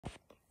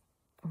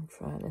I'm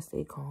trying to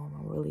stay calm.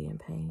 I'm really in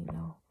pain,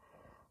 though.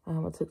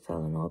 I took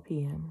Tylenol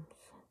PMs.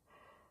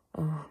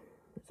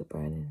 There's a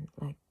burning,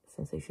 like,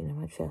 sensation in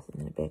my chest and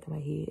in the back of my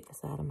head, the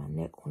side of my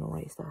neck on the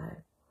right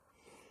side.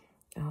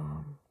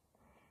 I'm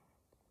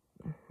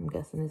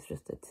guessing it's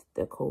just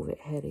the COVID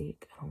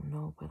headache. I don't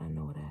know, but I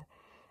know that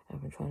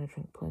I've been trying to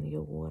drink plenty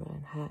of water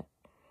and hot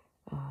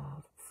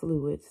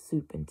fluids,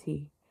 soup, and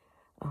tea.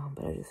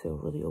 But I just feel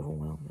really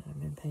overwhelmed and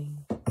I'm in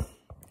pain.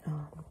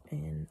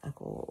 And I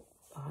called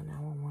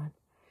 911.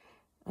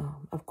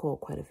 I've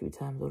called quite a few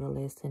times over the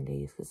last 10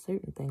 days because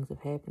certain things have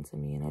happened to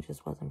me and I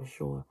just wasn't for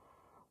sure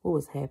what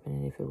was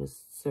happening, if it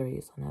was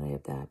serious or not. I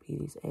have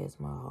diabetes,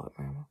 asthma, heart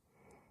murmur.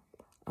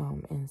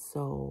 And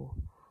so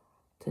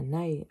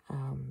tonight,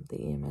 the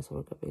EMS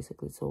worker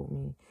basically told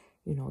me,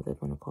 you know, they're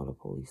going to call the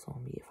police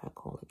on me if I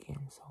call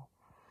again. So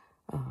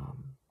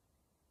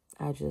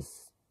I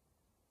just,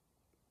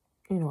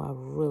 you know, I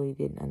really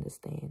didn't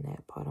understand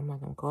that part. I'm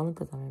like, I'm calling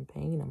because I'm in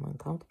pain. I'm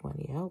uncomfortable. I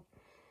need help.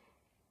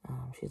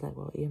 She's like,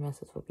 well,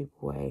 EMS is for people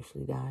who are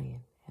actually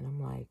dying. And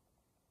I'm like,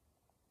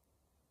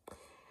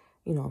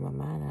 you know, in my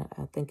mind,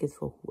 I think it's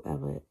for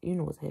whoever, you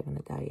know, is having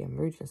a dire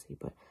emergency.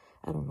 But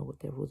I don't know what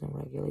their rules and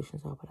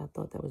regulations are. But I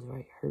thought that was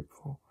very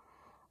hurtful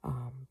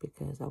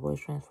because I was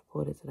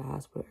transported to the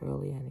hospital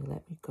earlier and they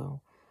let me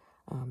go.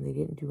 They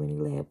didn't do any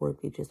lab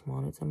work. They just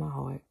monitored my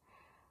heart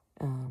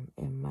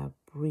and my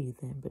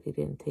breathing. But they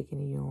didn't take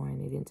any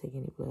urine. They didn't take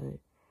any blood.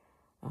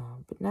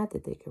 But not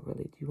that they could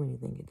really do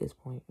anything at this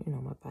point. You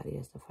know, my body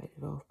has to fight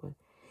it off. But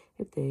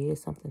if there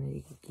is something that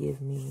they could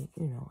give me,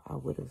 you know, I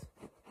would have,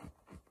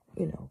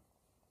 you know,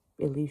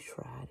 at least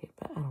tried it.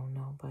 But I don't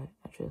know. But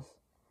I just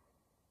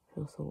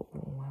feel so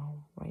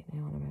overwhelmed right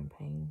now and I'm in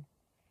pain.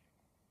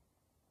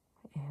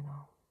 And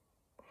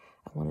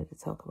I wanted to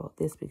talk about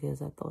this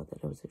because I thought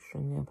that it was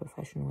extremely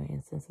unprofessional and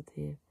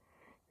insensitive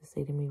to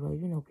say to me, well,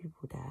 you know,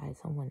 people died.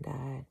 Someone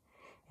died.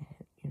 And,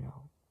 you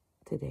know,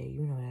 today,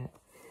 you know that.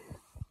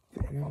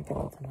 And I'm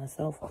thinking to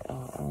myself,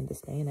 I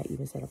understand. I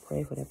even said a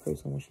prayer for that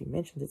person when she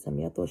mentioned it to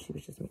me. I thought she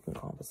was just making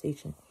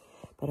conversation.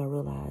 But I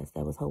realized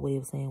that was her way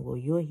of saying, well,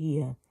 you're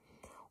here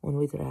on the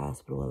way to the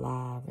hospital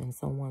alive and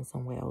someone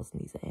somewhere else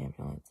needs an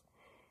ambulance.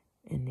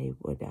 And they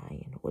were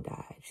dying or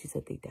died. She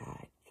said they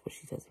died. That's what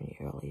she said to me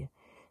earlier.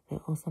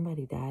 That, oh,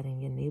 somebody died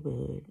in your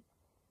neighborhood.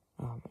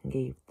 And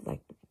gave,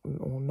 like,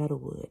 on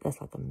Meadowwood.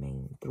 That's like a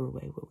main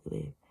throughway where we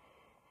live.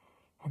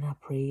 And I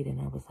prayed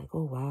and I was like,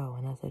 oh, wow.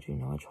 And I said, you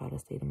know, I try to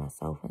stay to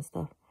myself and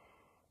stuff.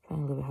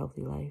 Trying to live a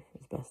healthy life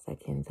as best as I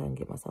can until I can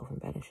get myself in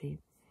better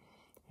shape.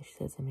 And she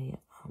said to me,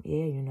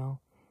 yeah, you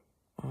know,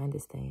 I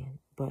understand.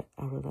 But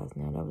I realized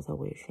now that was her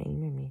way of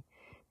shaming me.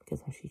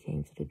 Because when she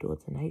came to the door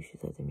tonight, she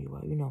said to me,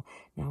 well, you know,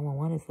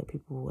 911 is for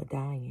people who are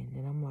dying.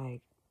 And I'm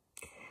like,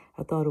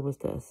 I thought it was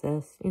to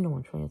assess, you know,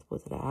 when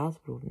transport to the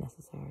hospital is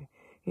necessary.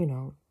 You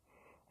know,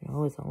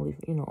 it's only,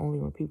 you know, only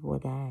when people are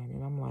dying.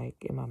 And I'm like,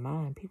 in my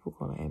mind, people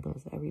call an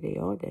ambulance every day,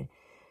 all day,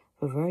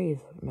 for various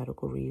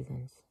medical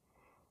reasons.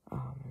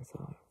 And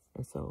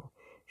so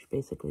she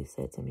basically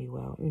said to me,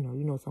 well, you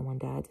know, someone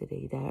died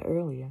today, died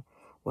earlier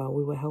while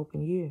we were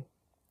helping you.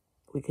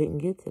 We couldn't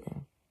get to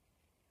them.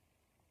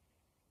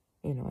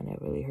 You know, and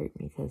that really hurt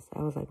me because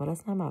I was like, well,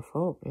 that's not my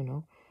fault, you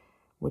know,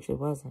 which it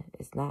wasn't.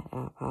 It's not.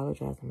 I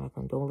apologize and my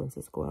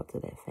condolences go out to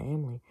that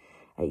family.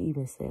 I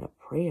even said a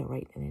prayer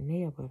right then and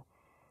there, but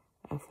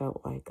I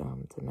felt like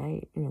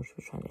tonight, you know, she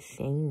was trying to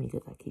shame me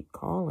because I keep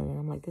calling. And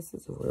I'm like, this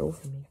is real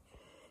for me.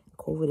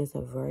 COVID is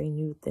a very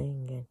new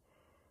thing. And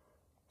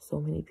so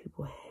many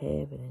people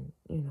have it and,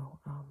 you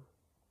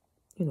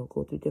know,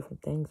 go through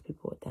different things.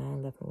 People are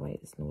dying left and right.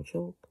 It's no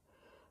joke.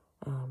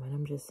 And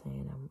I'm just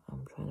saying,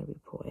 I'm trying to be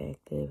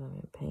proactive. I'm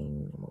in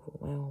pain. I'm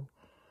overwhelmed.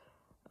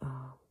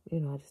 You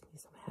know, I just need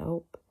some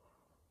help.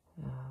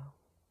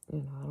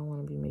 You know, I don't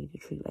want to be made to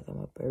treat like I'm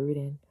a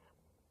burden.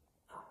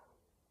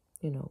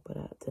 You know,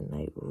 but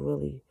tonight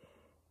really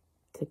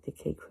took the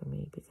cake for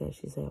me because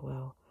she said,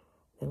 well,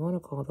 they're going to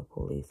call the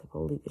police.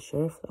 The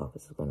sheriff's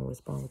office is going to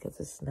respond because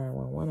this is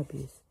 911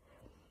 abuse.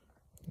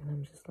 And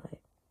I'm just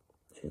like,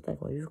 she's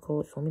like, well, you've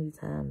called so many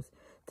times,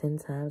 10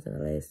 times in the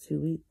last 2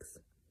 weeks.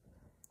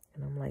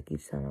 And I'm like,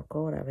 each time I've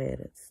called, I've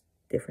had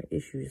different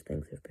issues.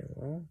 Things have been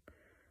wrong.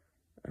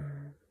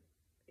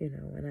 You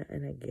know,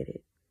 and I get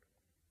it.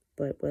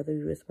 But whether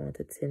you respond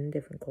to 10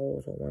 different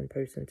calls or one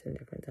person 10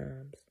 different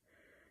times,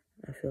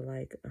 I feel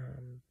like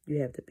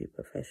you have to be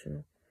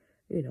professional,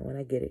 you know, and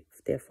I get it.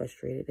 If they're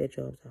frustrated, their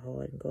jobs are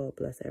hard, and God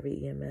bless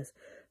every EMS,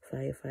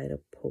 firefighter,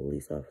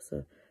 police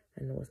officer.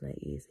 I know it's not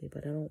easy,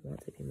 but I don't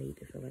want to be made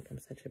to feel like I'm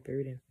such a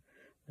burden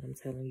when I'm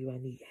telling you I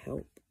need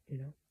help, you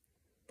know.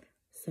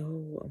 So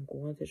I'm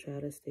going to try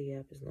to stay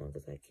up as long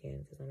as I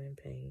can because I'm in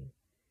pain,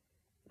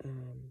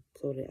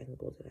 so that I can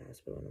go to the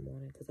hospital in the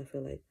morning because I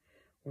feel like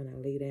when I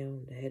lay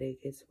down, the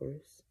headache gets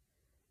worse.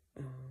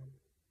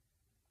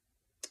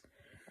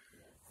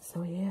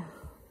 So, yeah.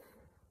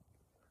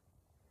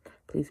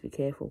 Please be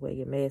careful. Wear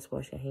your mask.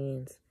 Wash your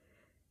hands.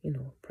 You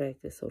know,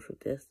 practice social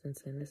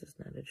distancing. This is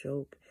not a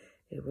joke.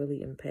 It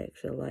really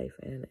impacts your life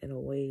in a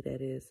way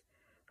that is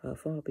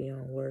far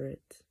beyond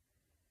words.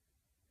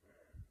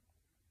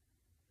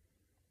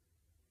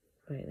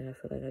 Right now, I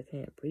feel like I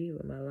can't breathe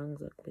when my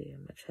lungs are clear.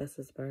 My chest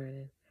is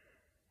burning.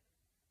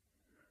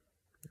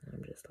 And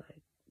I'm just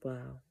like,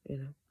 wow, you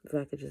know, if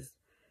I could just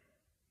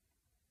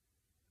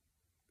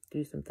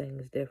do some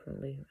things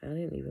differently. I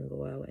didn't even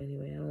go out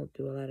anyway. I don't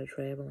do a lot of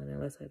traveling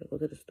unless I had to go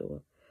to the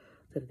store,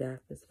 to the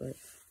doctors. But,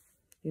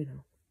 you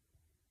know,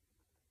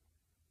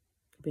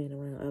 being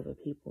around other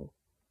people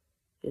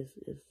is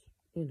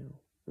you know,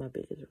 my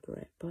biggest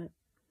regret. But,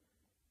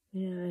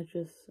 yeah,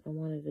 I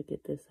wanted to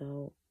get this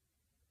out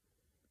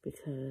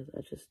because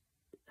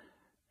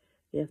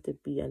you have to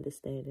be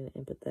understanding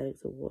and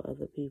empathetic toward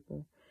other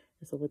people.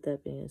 And so with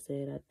that being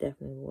said, I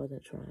definitely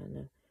wasn't trying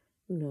to,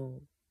 you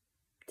know,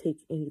 take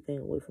anything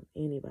away from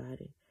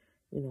anybody,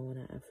 you know,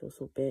 and I feel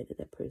so bad that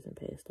that person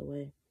passed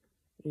away,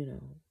 you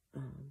know.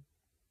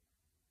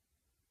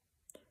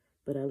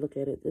 But I look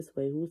at it this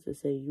way: who's to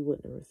say you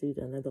wouldn't have received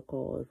another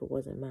call if it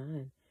wasn't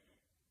mine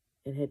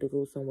and had to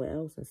go somewhere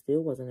else and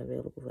still wasn't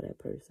available for that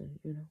person,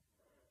 you know?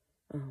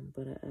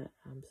 But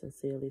I'm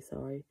sincerely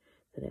sorry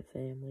to that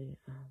family.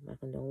 My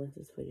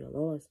condolences for your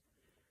loss.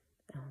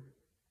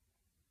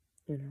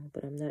 You know,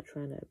 but I'm not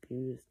trying to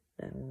abuse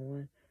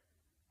 911.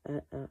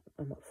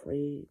 I'm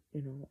afraid,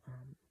 you know,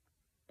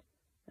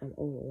 I'm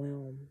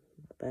overwhelmed,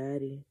 my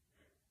body,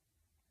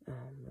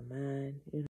 my mind, you know.